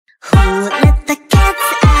Who let the cats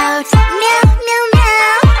out? Meow, meow,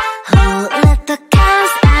 meow. Who let the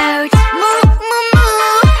cows out? Moo, moo,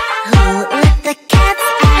 moo. Who let the cats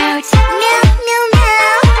out? Meow, meow,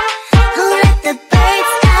 meow. Who let the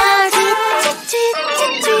birds out? Tweet, tweet,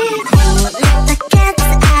 tweet, tweet. Who let the cats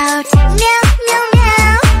out? Meow, meow,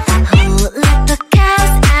 meow. Who let the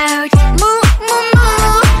cows out? Moo, moo,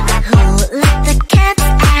 moo. Who let the cats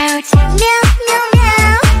out? Meow, meow,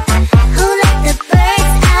 meow. Who let the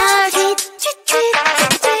birds out? Tweet, tweet, tweet,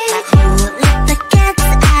 tweet, tweet. Who let the cats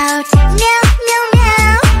out? Meow, meow,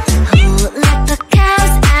 meow. Who let the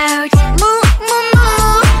cows out? Moo, moo,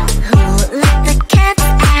 moo. Who let the cats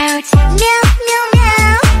out? Meow, meow,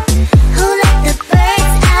 meow. Who let the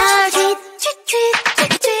birds out? Tweet, tweet, tweet,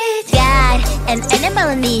 tweet, tweet. Got an animal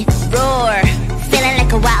in me, roar, feeling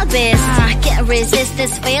like a wild beast. Can't resist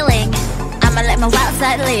this feeling. I'ma let my wild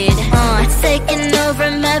side lead. It's taking over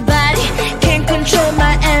my body, can't control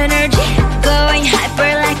my energy. Going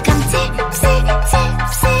hyper like I'm tipsy,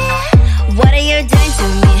 tipsy. What are you doing to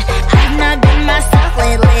me? I've not been myself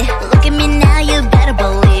lately. Look at me now, you better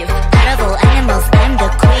believe. Out of all animals, I'm the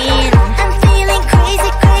queen. I'm feeling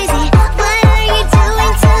crazy, crazy. What are you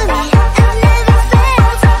doing to me?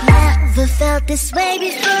 I've never felt this way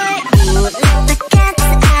before. Who let the cats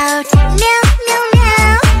out? Meow, meow,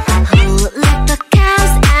 meow. Who let the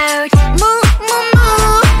cows out? Moo, moo,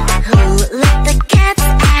 moo. Who let the cats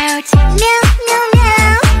out?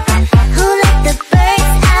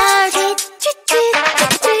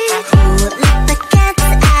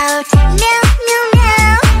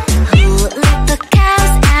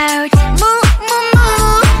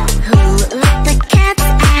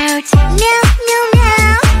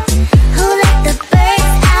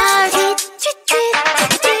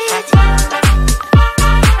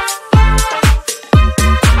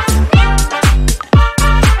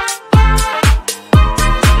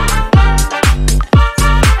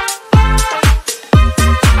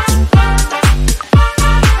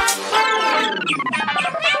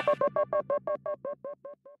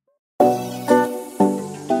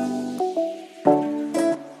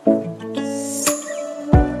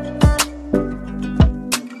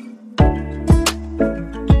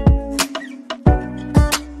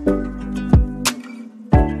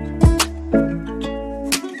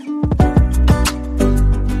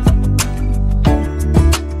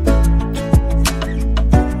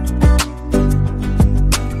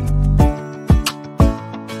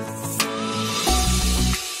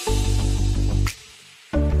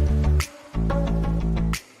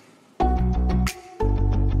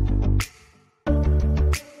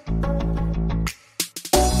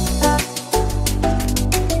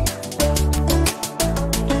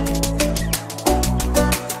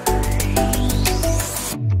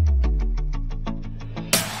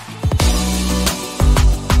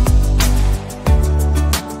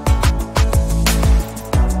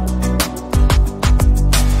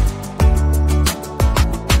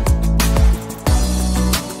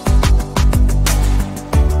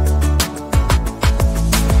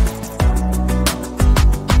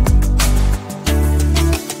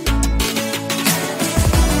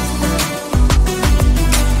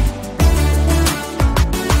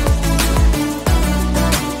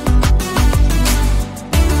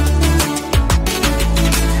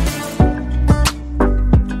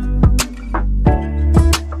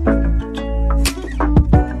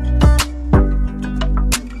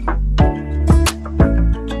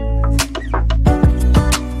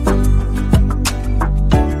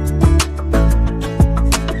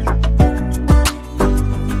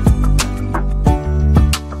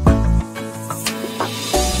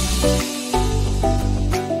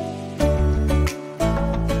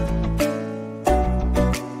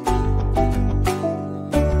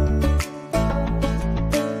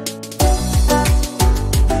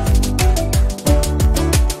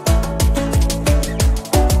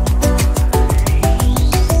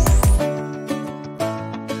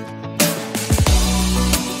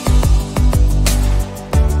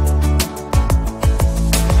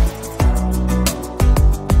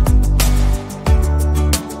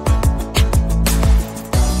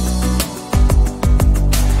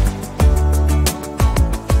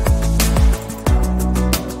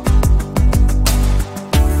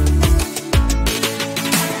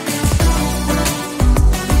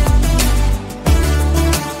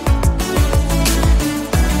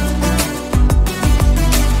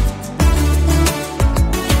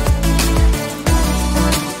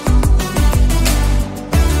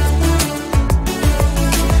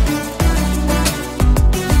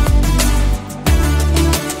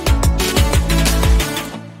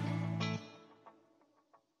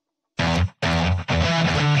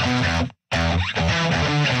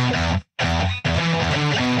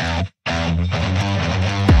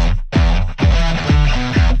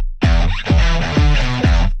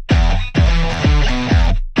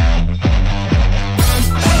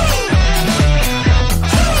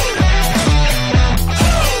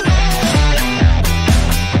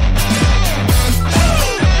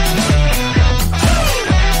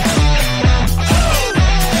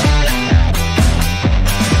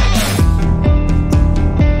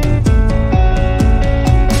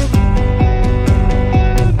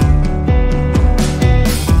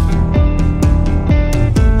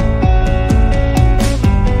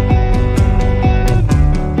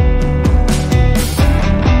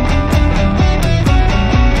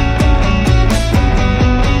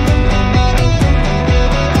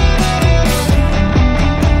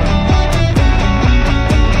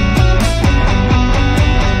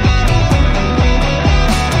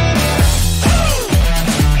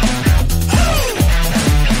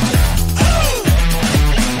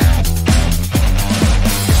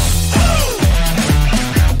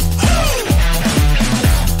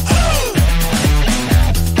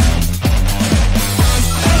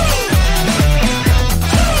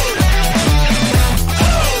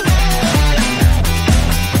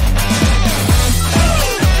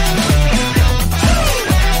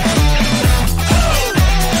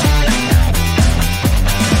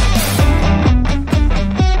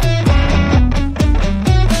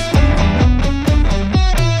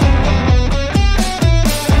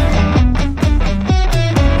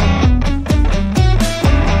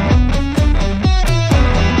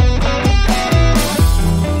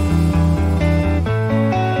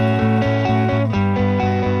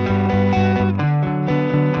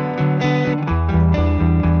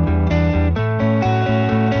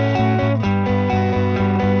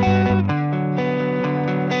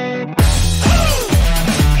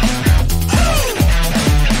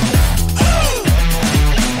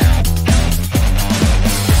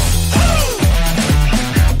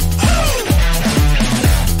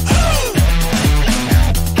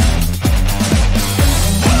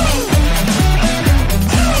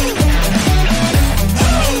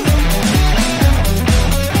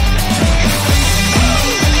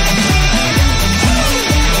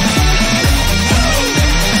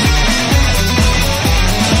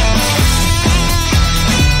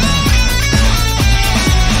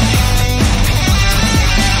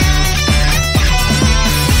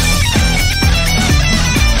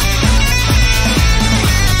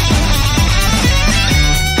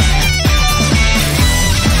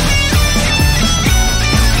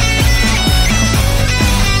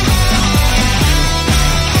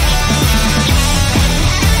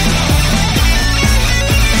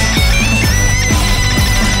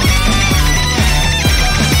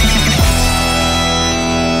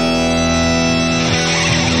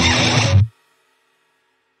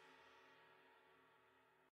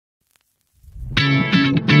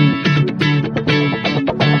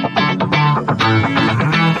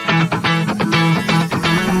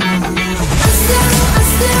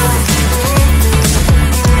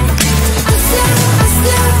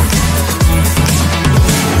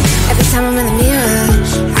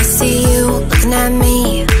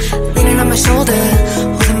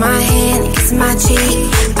 my cheek.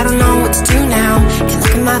 I don't know what to do now. Can't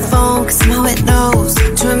look at my phone, cause somehow it knows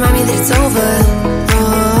to remind me that it's over.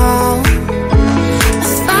 Oh,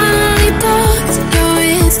 I finally blocked your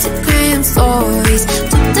Instagram stories,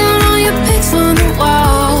 took down all your pics from the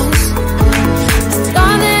walls. I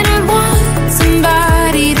thought that I'd want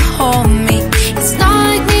somebody to hold me. It's not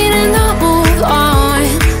like me to not move on.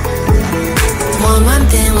 1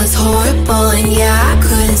 month in was horrible, and yeah, I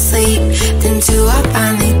couldn't sleep. Then 2, I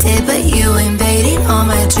finally did, but you invaded all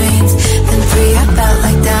my dreams. Then 3, I felt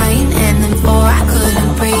like dying, and then 4, I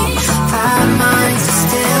couldn't breathe. 5 months, you're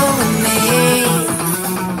still with me.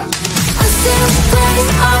 I still play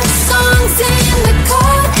our songs in the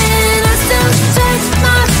car, and I still check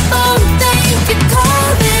my phone, think you're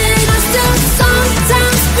calling. I still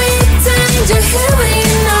sometimes pretend you're here when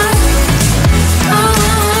you're not.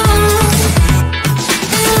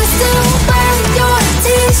 And I still wear your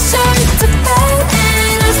t-shirt to bed,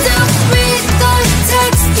 and I still read the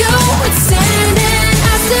text you would send, and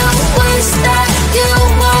I still wish that you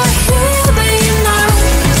were here but you're not.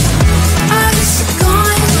 I wish you're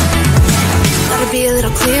gone. Thought it'd be a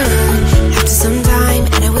little clearer after some time,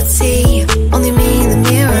 and I would see only me in the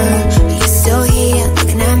mirror, but you're still here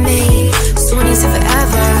looking at me. So when you said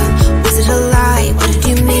forever, was it a lie? What did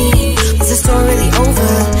you mean? Was the story really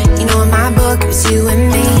over? You know, in my book it was you and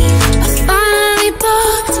me. I finally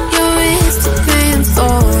blocked your Instagram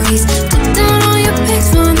stories, took down all your pics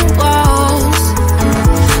from the walls.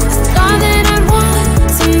 I thought that I'd want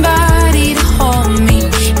somebody to hold me.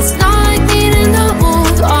 It's not like me to not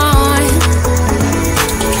move on.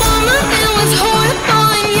 1 month it was horrible,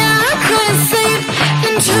 and yeah, I couldn't sleep.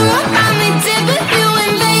 Then 2, I finally did, but you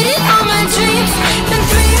invaded all my dreams. Then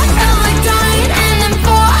 3, I felt like dying, and then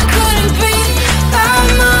 4, I couldn't breathe. 5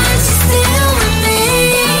 months, you're still with me.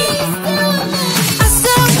 I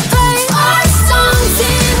still play our songs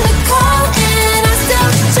in the car, and I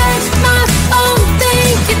still check my phone,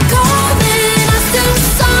 think you're calling. I still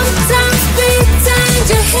sometimes pretend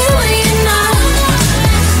you're here when you're not.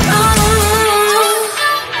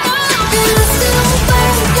 And I still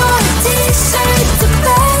wear your t-shirt to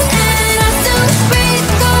bed, and I still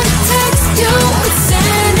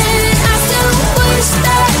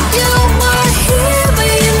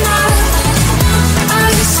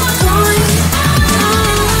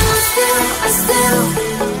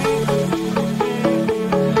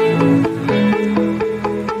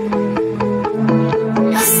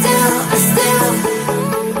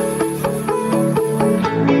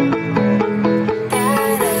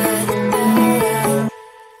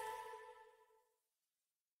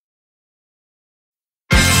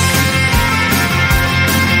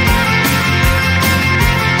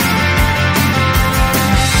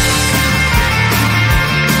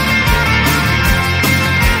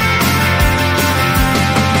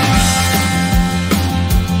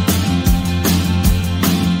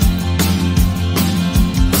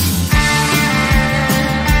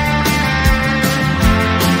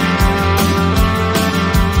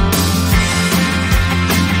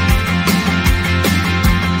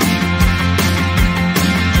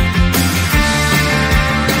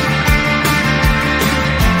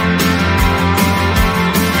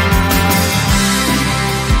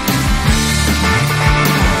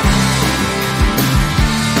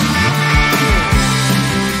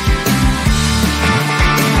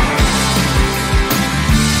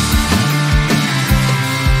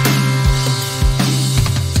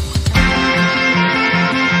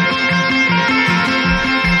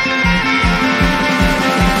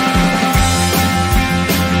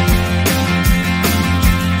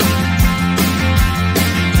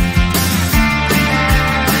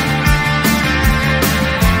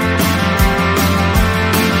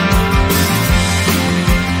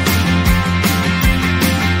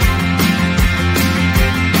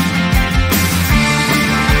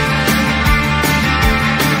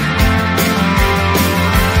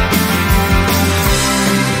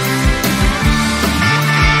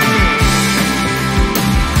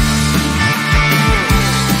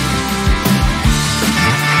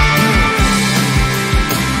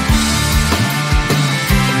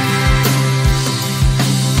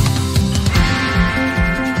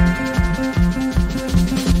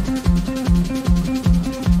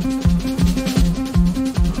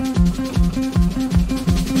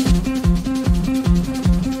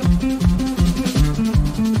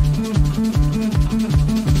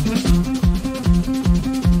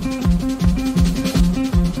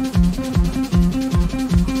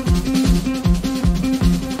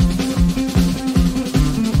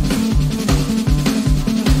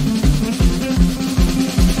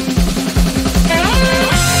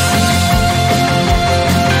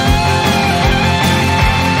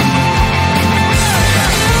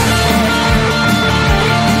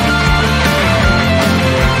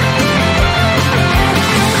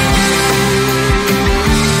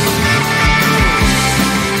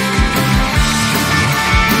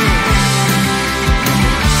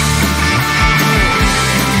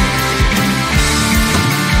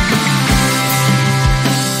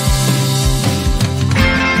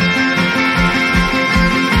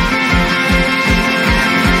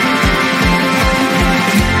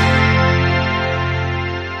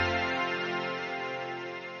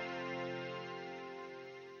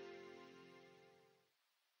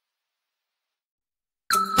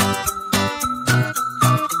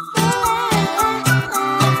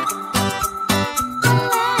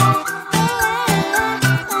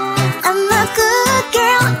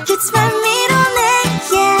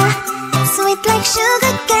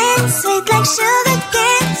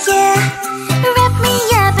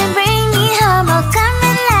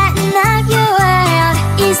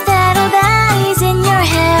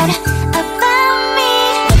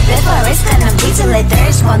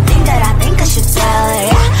one thing that I think I should tell her,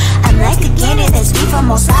 yeah. I'm like the candy that's sweet from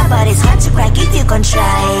outside, but it's hard to crack if you can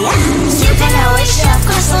try, yeah. You can I wish I've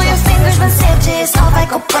crossed all your fingers when safety is off, I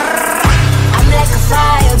go brrrr. I'm like a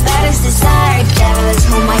fire, baddest desire, devil is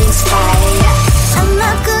whom I inspire, yeah. I'm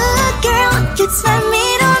a good girl, you'd smell me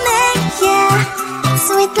on it, yeah.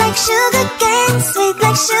 Sweet like sugar cane, sweet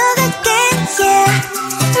like sugar cane, yeah.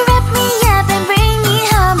 Wrap me up and bring me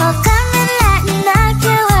home, I'll come and lighten up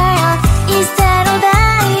your world. Is that all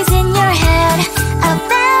that is in your head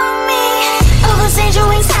about me? All those angel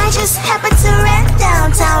wings I just happen to rent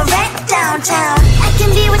downtown, rent downtown. I can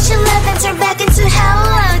be what you love and turn back into hell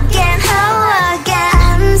again, hell again.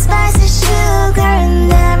 I'm spicy sugar and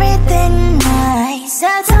everything nice. So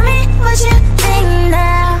tell me what you think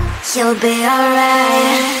now, you'll be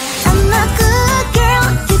alright. I'm a good girl,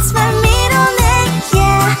 it's my middle name,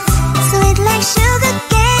 yeah. Sweet like sugar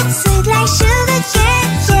cane, sweet like sugar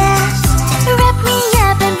cane, yeah. Wrap me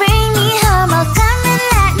up and bring me home, I'll come and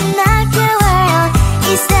lighten up your world.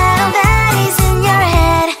 Is that all that is in your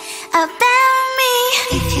head about me?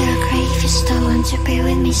 If you're great, if you still want to be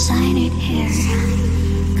with me, sign it here.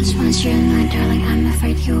 Cause once you're in my darling, I'm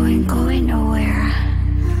afraid you ain't going nowhere.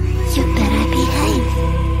 You better behave,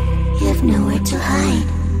 you have nowhere to hide.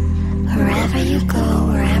 Wherever you go,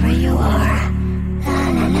 wherever you are, la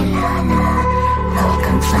la la la la, I'll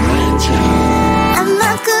come find you. I'm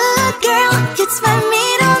a good girl, it's my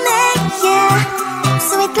middle name, yeah.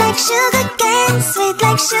 Sweet like sugar cane, sweet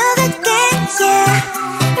like sugar cane, yeah.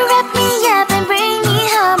 Wrap me up and bring me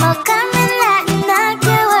home, I'll come and lighten up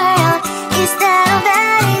your world. Is that all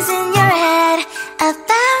that is in your head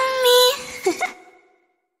about me?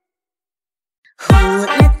 Who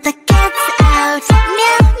let the cats out?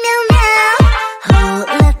 Meow, meow, meow. Who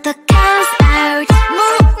let the cows out?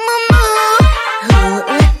 Moo, moo, moo. Who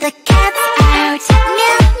let the cats out?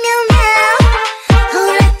 Meow, meow, meow. Who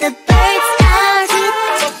let the birds out? Tweet,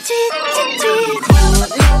 tweet, tweet, tweet. Who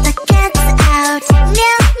let the cats out?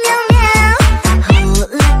 Meow, meow, meow. Who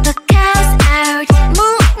let the cows out?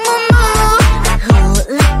 Moo, moo, moo. Who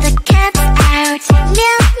let the cats out?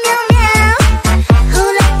 Meow, meow, meow. Who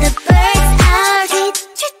let the birds out? Tweet,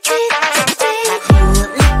 tweet, tweet, tweet. Who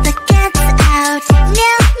let the cats out?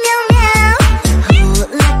 Meow, meow, meow. Who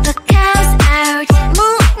let the cows out?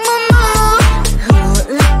 Moo, moo, moo. Who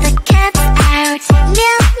let the cats out?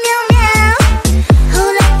 Meow, meow, meow. Who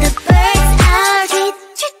let the birds out? Tweet,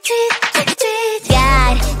 tweet, tweet, tweet, tweet.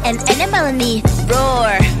 God, an animal in me,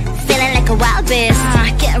 roar, feeling like a wild beast.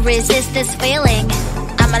 Can't resist this feeling,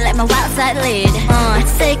 I'ma let my wild side lead.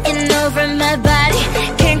 It's taking over my body,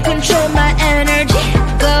 can't control my energy.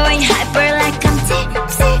 Going hyper like I'm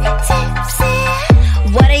tipsy, tipsy.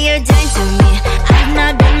 What are you doing to me? I've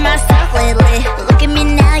not been myself lately. Look at me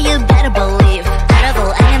now, you better believe. Out of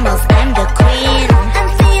all animals, I'm the queen. I'm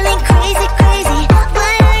feeling crazy, crazy.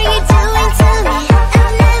 What are you doing to me?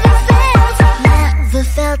 I've never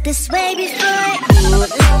felt this way before. Who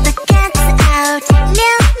let the cats out?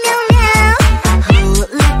 Meow, meow, meow. Who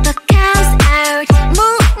let the cows out?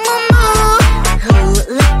 Moo, moo, moo. Who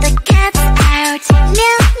let the cats out?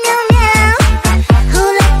 Meow, meow, meow. Who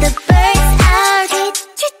let the birds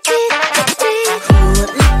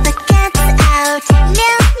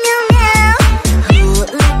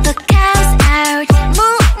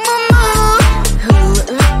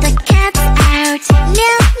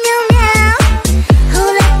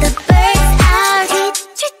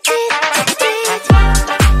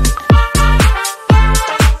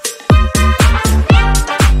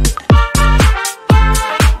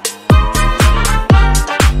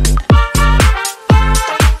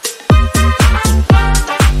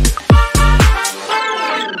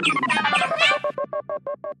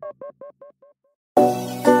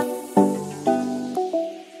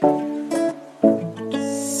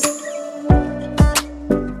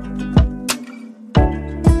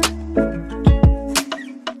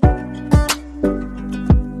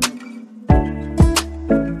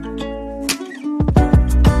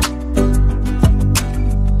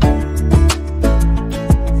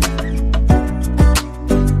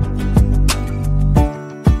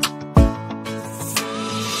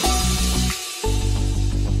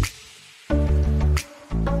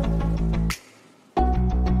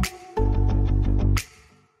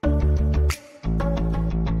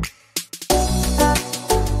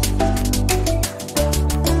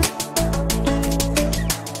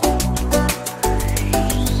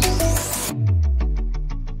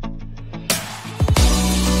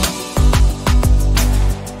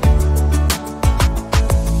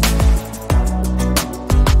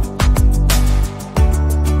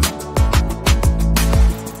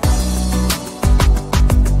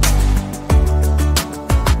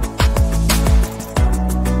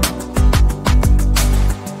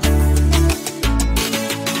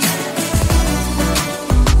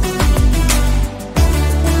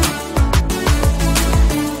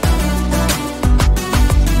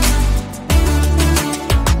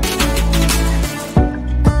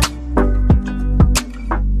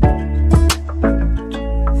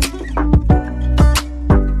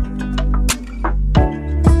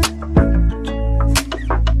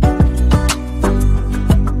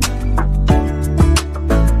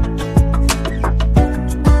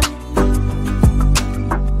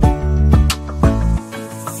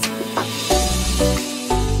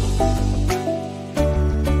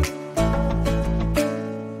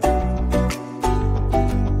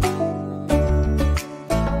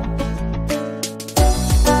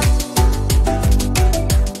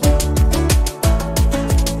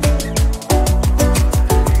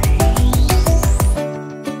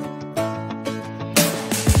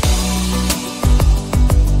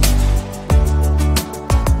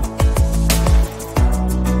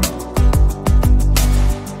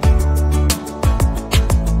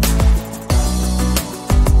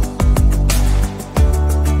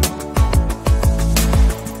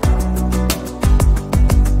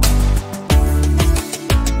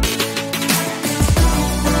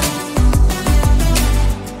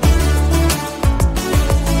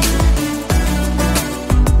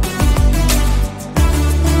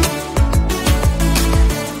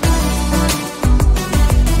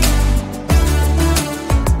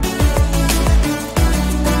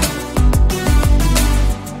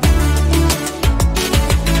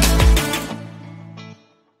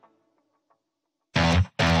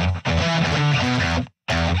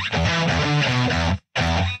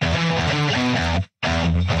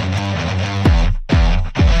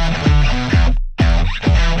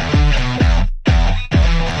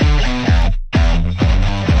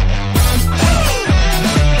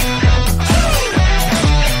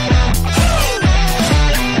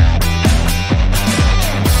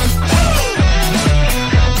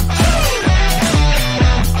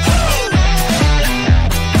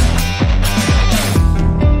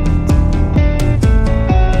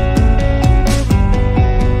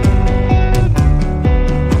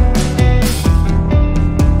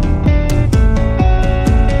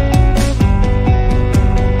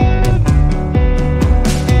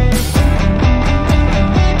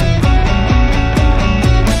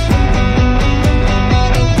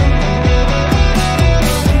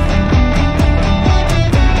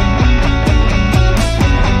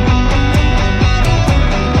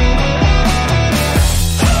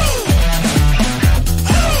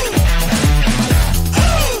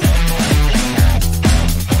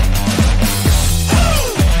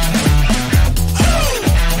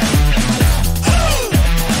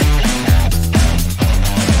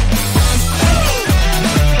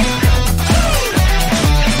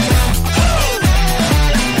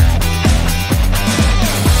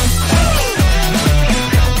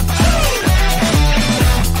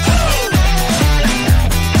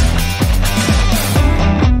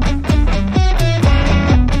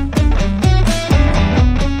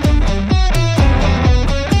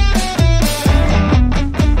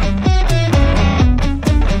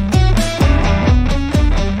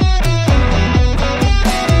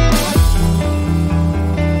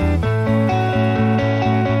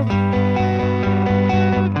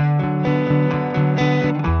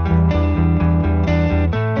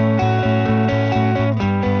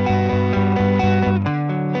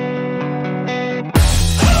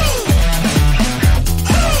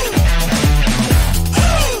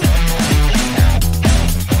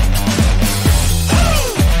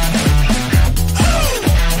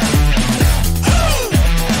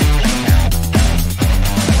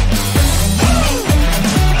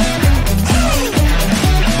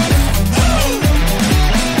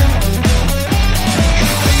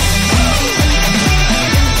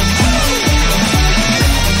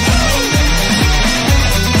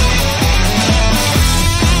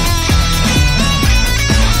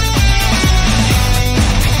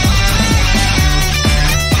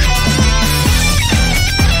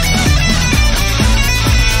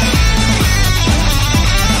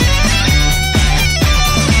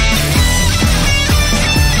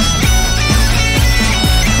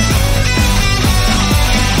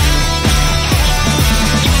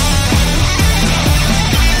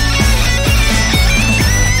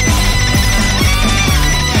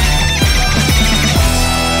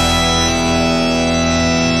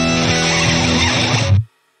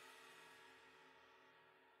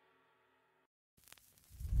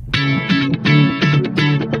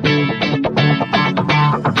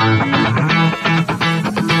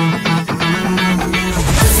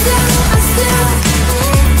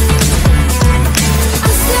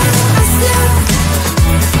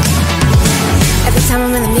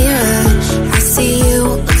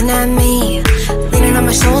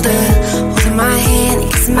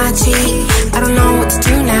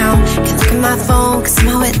can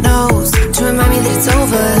smell wet nose to remind me that it's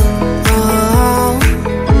over. Oh,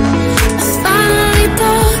 I finally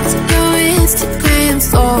blocked your Instagram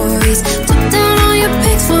stories, took down all your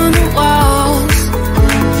pics from the walls.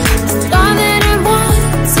 I thought that I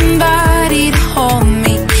want somebody to hold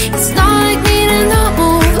me. It's not like me to not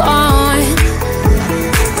move on.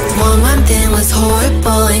 1 month in was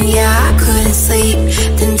horrible and yeah, I couldn't sleep.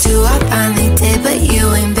 Then 2, I finally did, but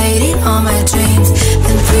you invaded all my dreams.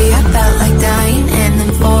 Then 3, I felt like dying, and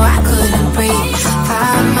then 4, I couldn't breathe.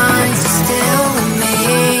 5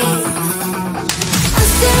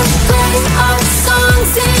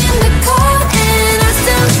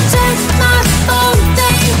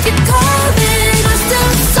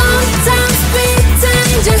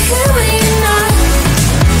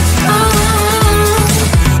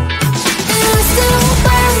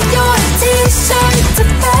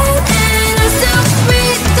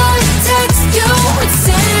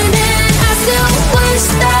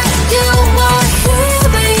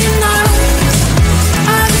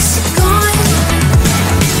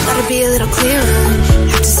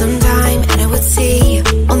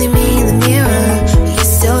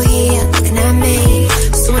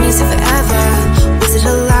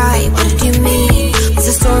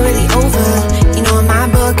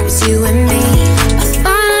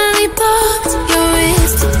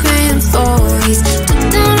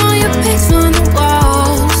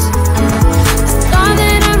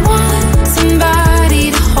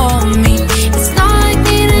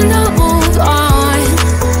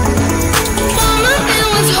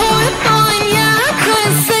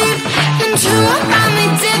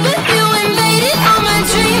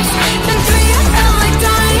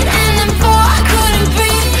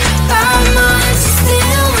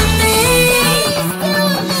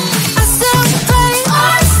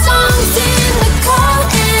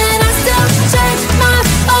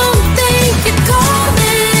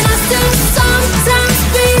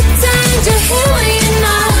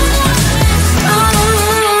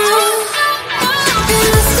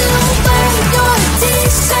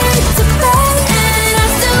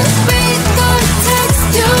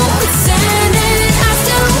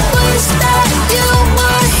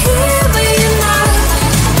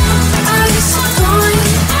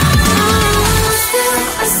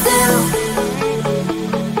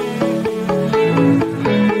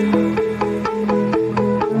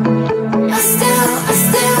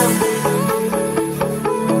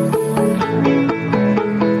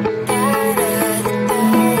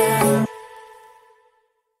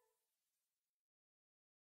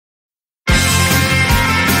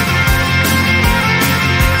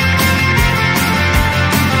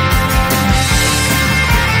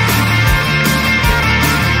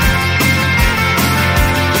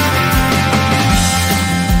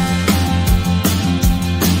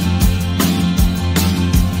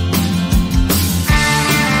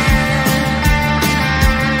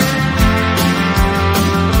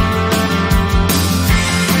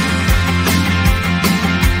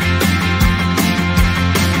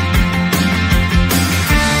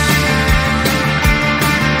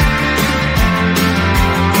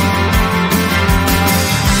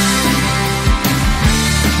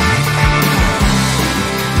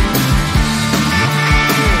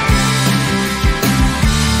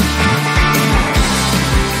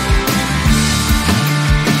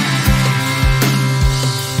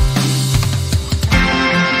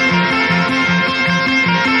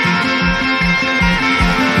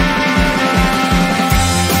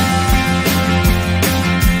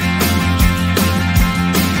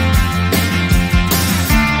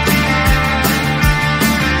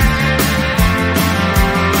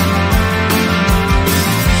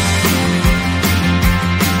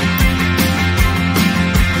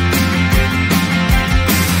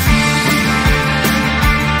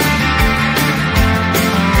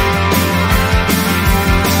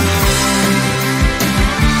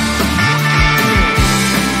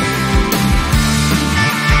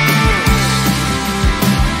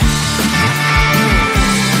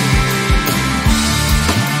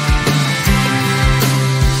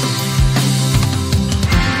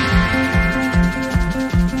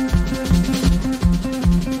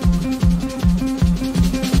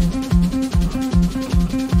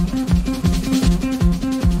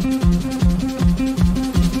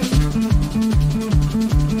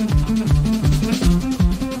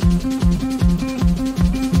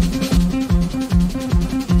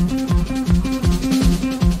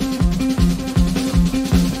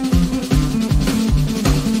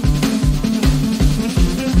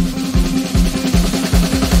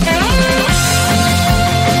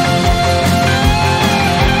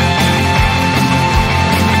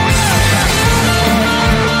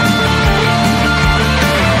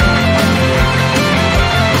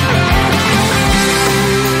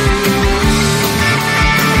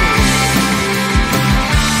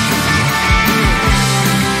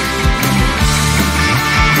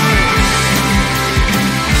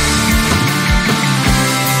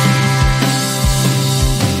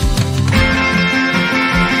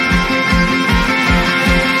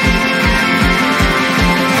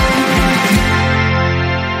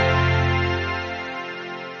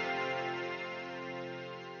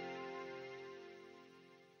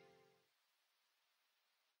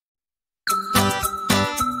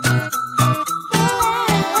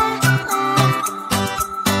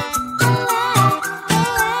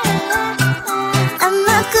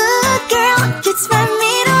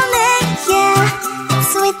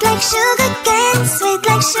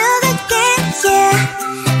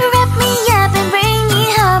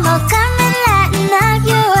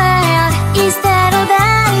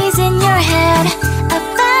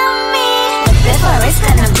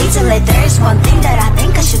 Wait, there's one thing that I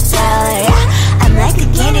think I should tell, yeah. I'm like a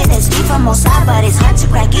candy that's deep from outside, but it's hard to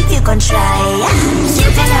crack if you can try, yeah. You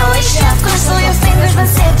can wish, of course, all your fingers when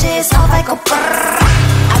safety is off, I go brrrr.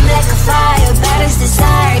 I'm like a fire, baddest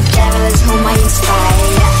desire, devil is whom I inspire,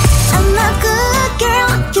 yeah. I'm a good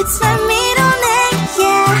girl, it's my middle name,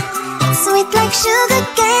 yeah. Sweet like sugar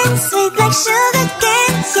cane, sweet like sugar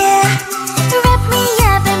cane, yeah. Wrap me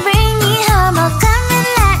up and bring me home, I'll come and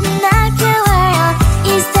lighten up your world.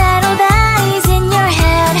 Is that all that is in your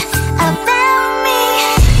head about me?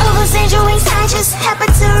 Oh, those angel wings I just happen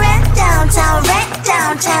to rent downtown,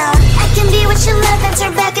 I can be what you love and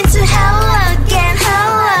turn back into hell again,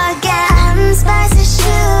 I'm spicy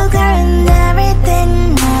sugar and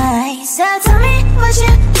everything nice. So tell me what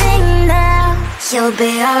you think now, you'll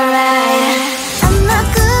be alright. I'm a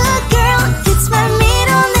good girl, it's my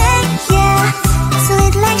middle name, yeah.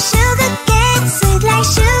 Sweet like sugar cane, sweet like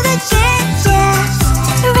sugar cane, yeah.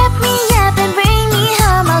 Wrap me up and bring me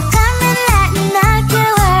home, I'll come and lighten up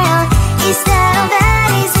your world. Is that all that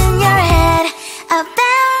is in your head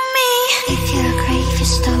about me? If you're great, if you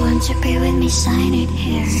still want to be with me, sign it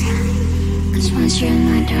here. Cause once you're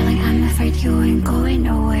mine, darling, I'm afraid you ain't going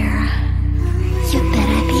nowhere. You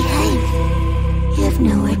better behave, you have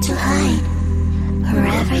nowhere to hide.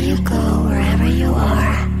 Wherever you go, wherever you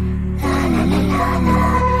are, la la la la la,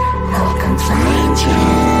 I'll come find you.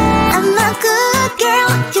 I'm a good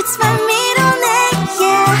girl, it's my middle name,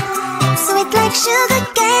 yeah. Sweet like sugar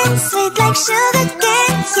cane, sweet like sugar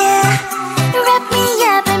cane, yeah. Wrap me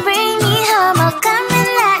up and bring me home, I'll come and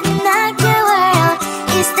lighten up your world.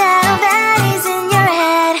 Is that all that is in your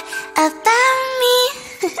head about me?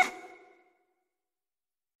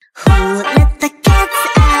 Who let the cats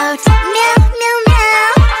out? Meow, meow,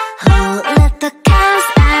 meow. Who let the cows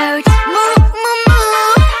out? Moo, moo,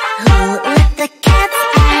 moo. Who let the cats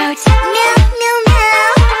out? Meow, meow,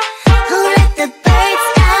 meow. Who let the birds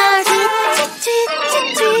out? Tweet, tweet, tweet,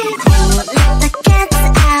 tweet. Who let the cats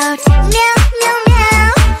out? Meow, meow, meow.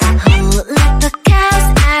 Who let the cows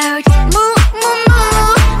out? Moo, moo,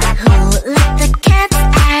 moo. Who let the cats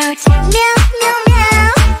out? Meow, meow, meow.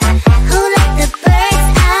 Who let the birds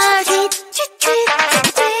out? Tweet, tweet, tweet,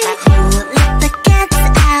 tweet. Who let the cats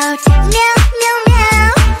out? Meow, meow,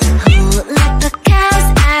 meow. Who let the cows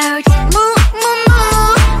out? Moo, moo, moo.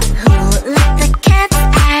 Who let the cats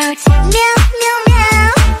out? Meow, meow, meow.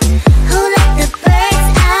 Who let the birds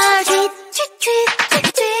out? Tweet, tweet, tweet, tweet,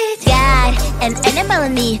 tweet. Got an animal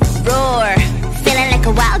in me, roar, feeling like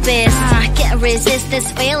a wild beast. Can't resist this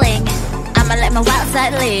feeling, I'ma let my wild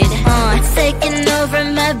side lead. Taking over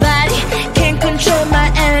my body, can't control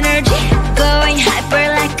my energy. Going hyper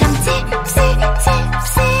like I'm tipsy,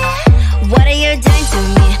 tipsy. What are you doing to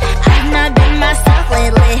me? I've not been myself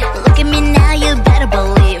lately. Look at me now, you better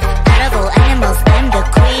believe. Out of all animals, I'm the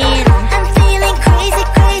queen. I'm feeling crazy,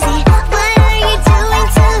 crazy. What are you doing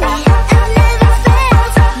to me? I've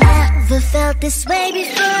never felt this way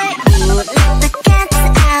before. Who let the cats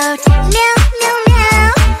out? Meow, meow, meow.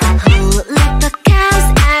 Who let the cows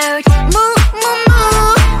out? Moo, moo,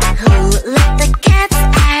 moo. Who let the cats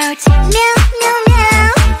out? Meow, meow, meow.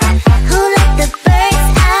 Who let the birds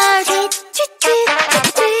out? Tweet, tweet, tweet,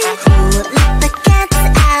 tweet. Who let the cats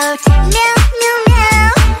out? Meow, meow,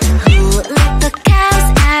 meow.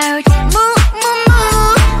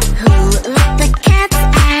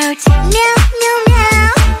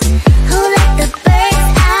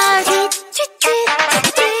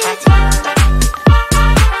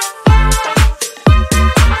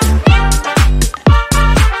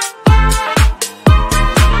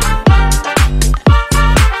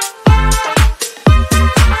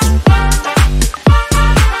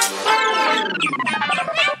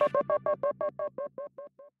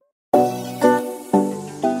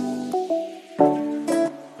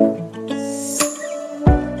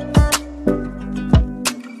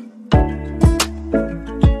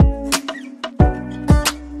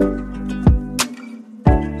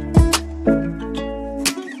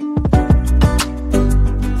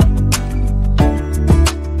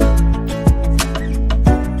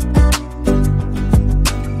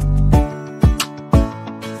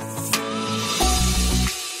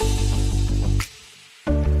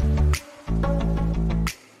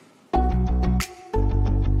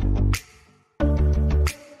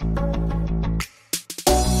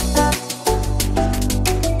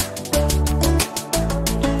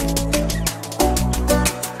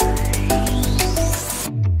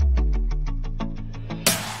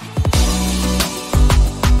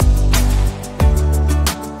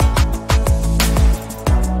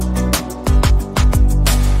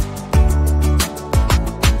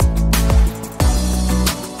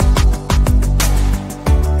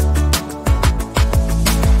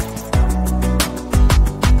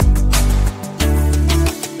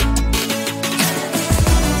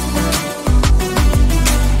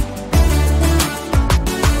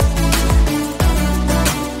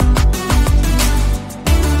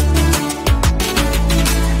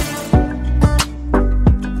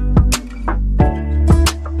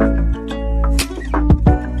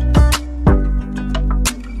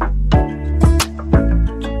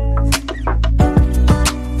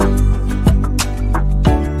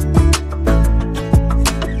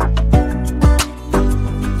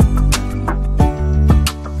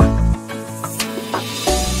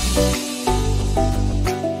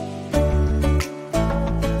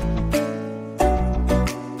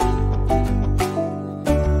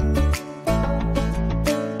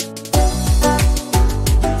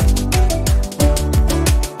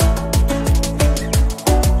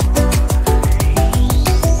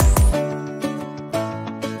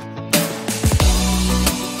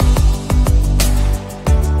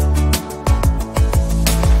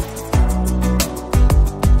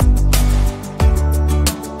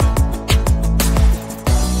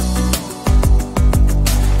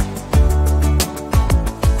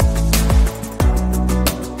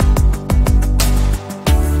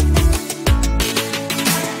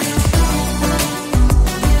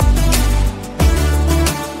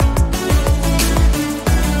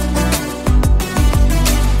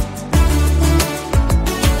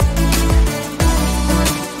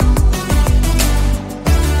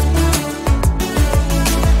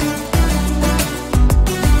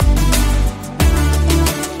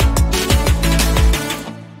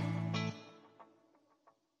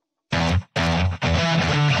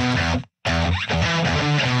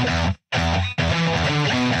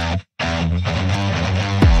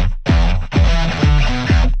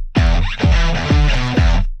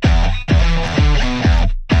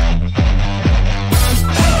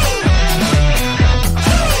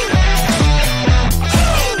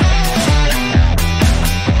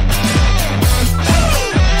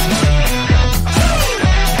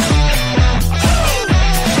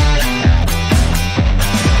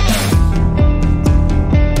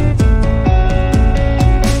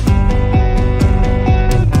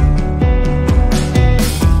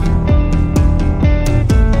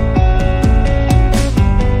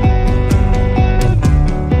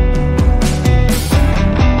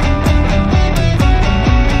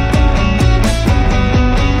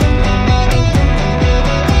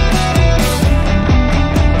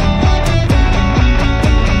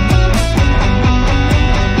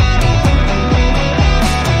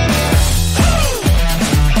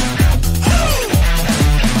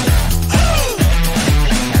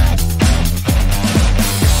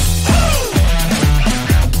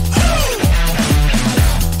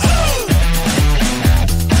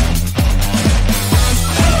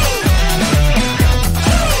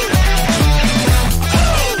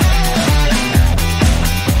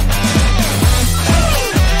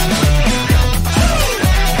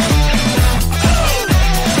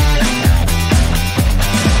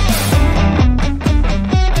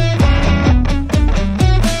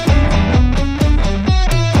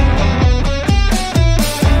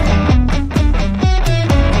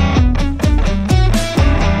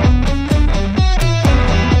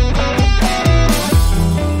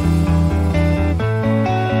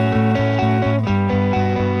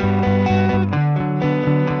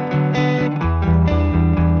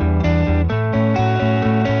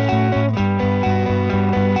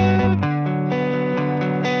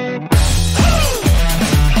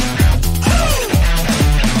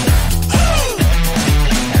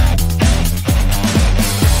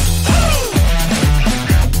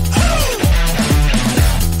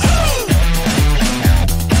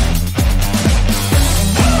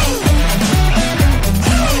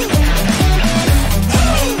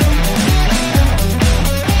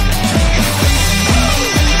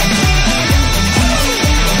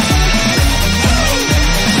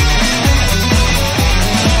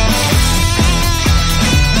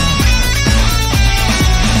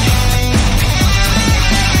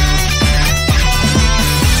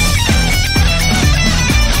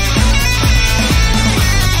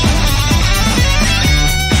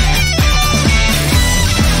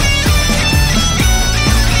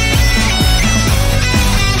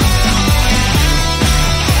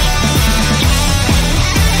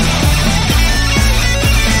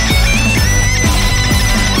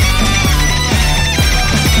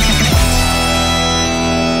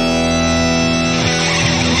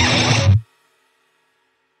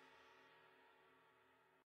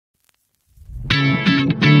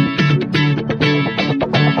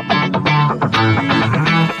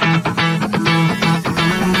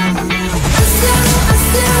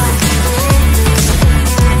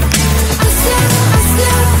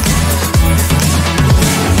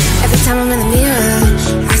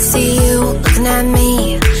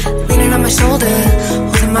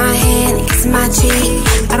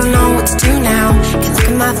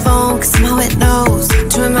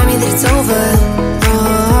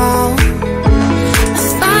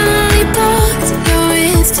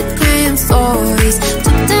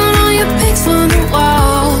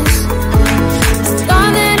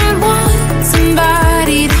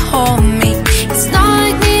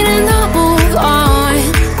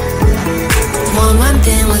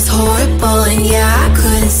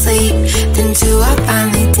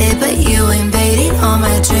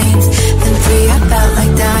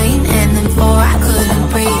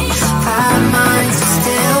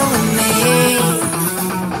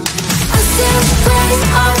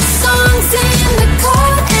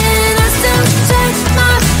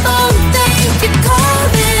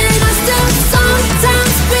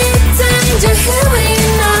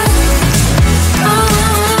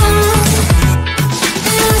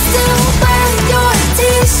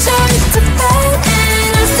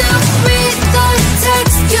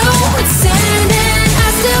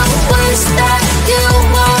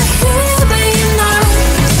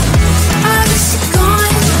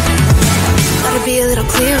 little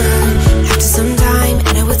clearer after some time,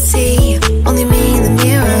 and I would see only me in the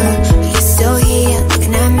mirror, but you're still here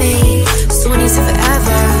looking at me. So when you said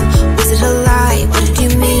forever, was it a lie? What did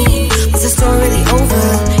you mean? Was the story really over?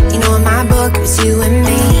 You know, in my book, it was you and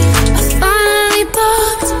me. I finally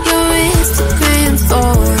blocked your Instagram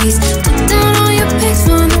stories, took down all your pics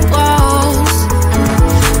from the walls.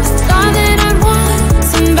 I thought that I'd want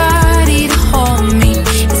somebody to hold me.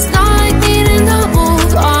 It's not like me to not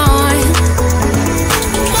move on.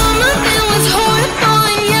 Mama, it was horrible,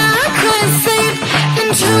 and yeah, I couldn't sleep. And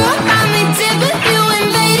true, I made it, but you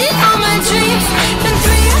invaded all my dreams. Then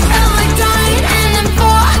 3, I felt like dying, and then 4,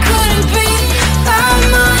 I couldn't breathe.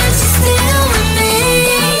 5 months, you're still with me.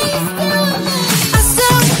 I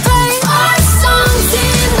still play our songs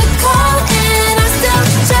in the car, and I still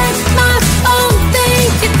check my phone,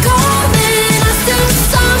 think you're calling. I still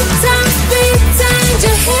sometimes pretend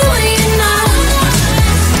you're here when you're not.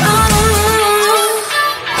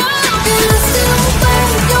 And I still wear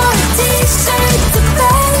your t-shirt to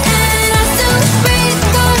bed, and I still read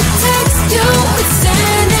the text you would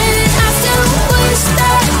send, and I still wish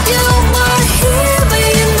that you were here but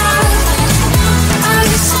you're not. I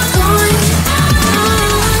guess you're gone.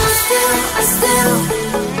 I still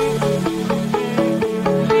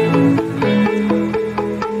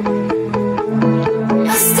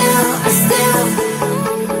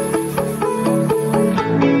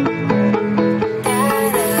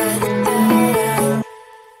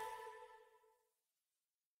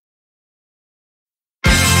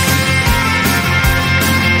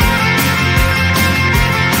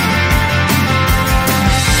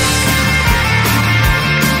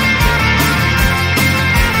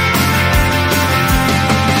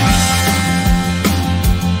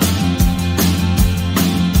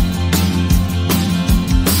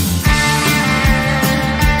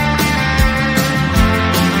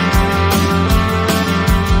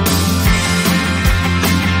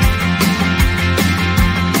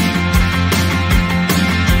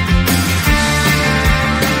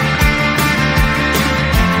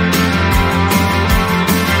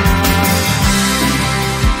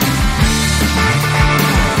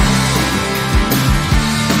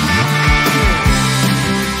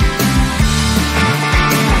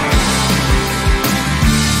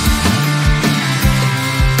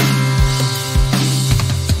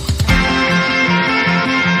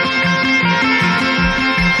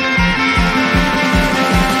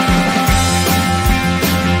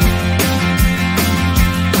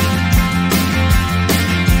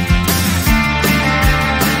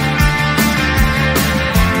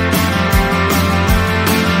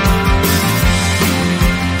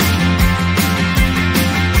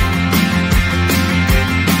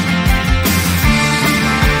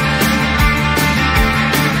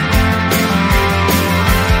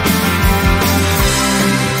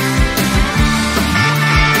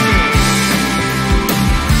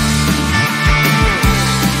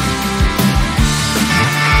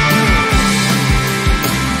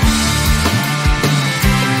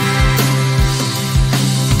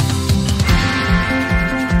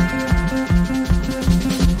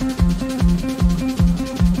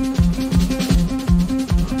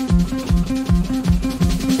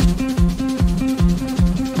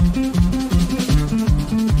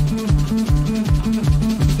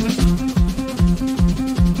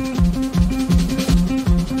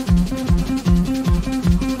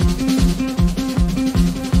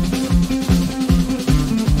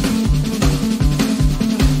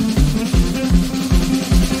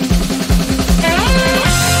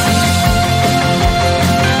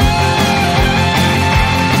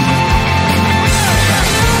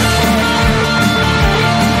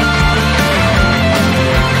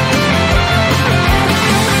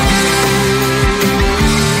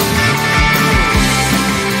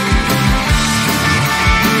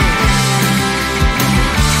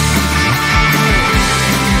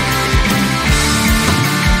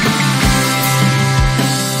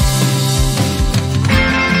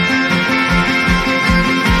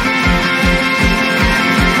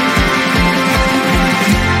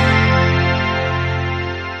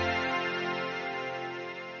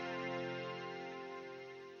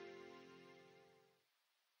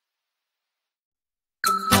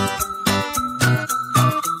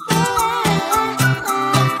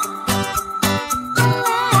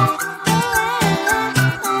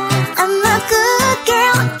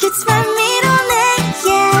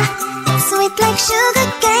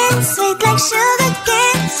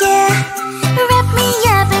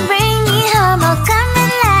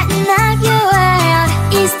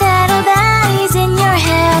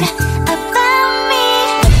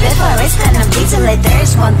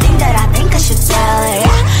There's one thing that I think I should tell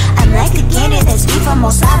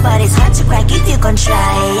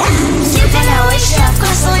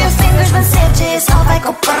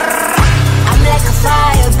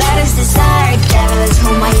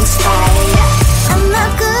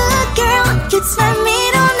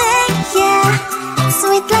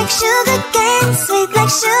sweet like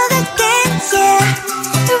sugar cane, yeah.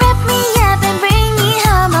 Wrap me up and bring me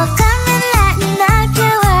home. I'll come and lighten up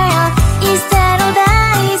your world. Is that all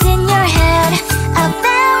that is in your head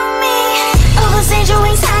about me? Oh, those angel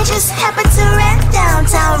wings I just happen to rent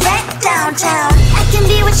downtown, I can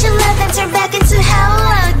be what you love and turn back into hell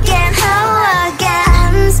again,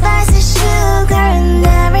 I'm spicy sugar and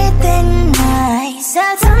everything nice. So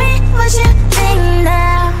tell me what you think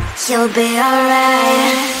now. You'll be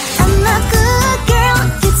alright. I'm a good girl,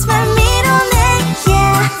 it's my middle name,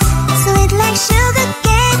 yeah. Sweet like sugar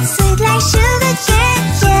cane,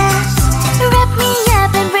 yeah. Wrap me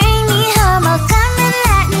up and bring me home. I'll come and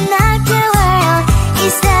lighten up your world.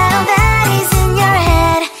 Is that all that is in your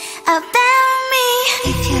head about me?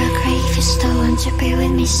 If you're great, if you still want to be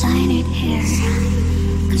with me, sign it here.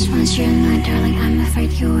 Cause once you're not, darling, I'm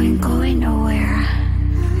afraid you ain't going nowhere.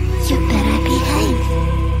 You better behave,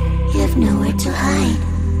 you have nowhere to hide.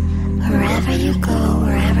 Wherever you go,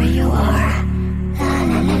 wherever you are, la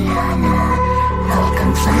la la la la, I'll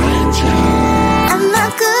come find you. I'm a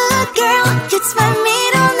good girl, it's my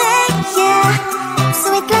middle name, yeah.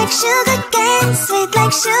 Sweet like sugar cane,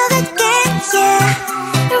 yeah.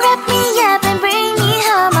 Wrap me up and bring me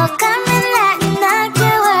home. I'll come and lighten up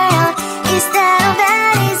your world. Is that all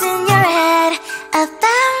that is in your head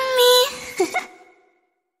about me?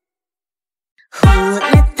 Who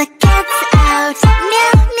let the cats out?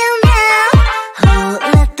 Meow, meow, meow. Who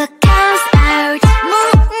let the cows out?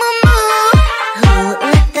 Moo, moo, moo. Who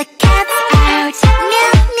let the cats out?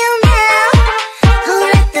 Meow, meow, meow. Who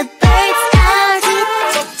let the birds out? Tweet,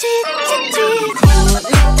 tweet, tweet, tweet. Who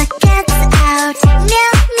let the cats out?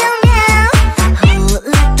 Meow, meow, meow. Who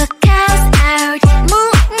let the cows out? Moo,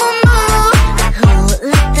 moo, moo. Who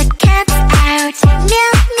let the cats out?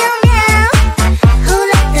 Meow, meow, meow. Who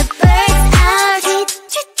let the birds out? Tweet,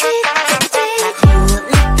 tweet, tweet, tweet. Who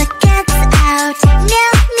let the cats out?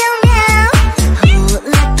 Meow, meow, meow. Who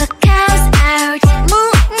let the cows out?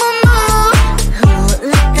 Moo, moo, moo. Who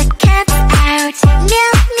let the cats out?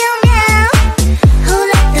 Meow, meow, meow. Who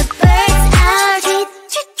let the birds out? Tweet,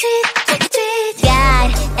 tweet, tweet, tweet, tweet. Got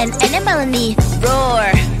an animal in me, roar,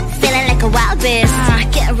 feeling like a wild beast.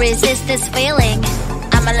 Can't resist this feeling,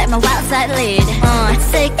 I'ma let my wild side lead.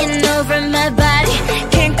 It's taking over my body,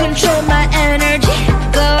 can't control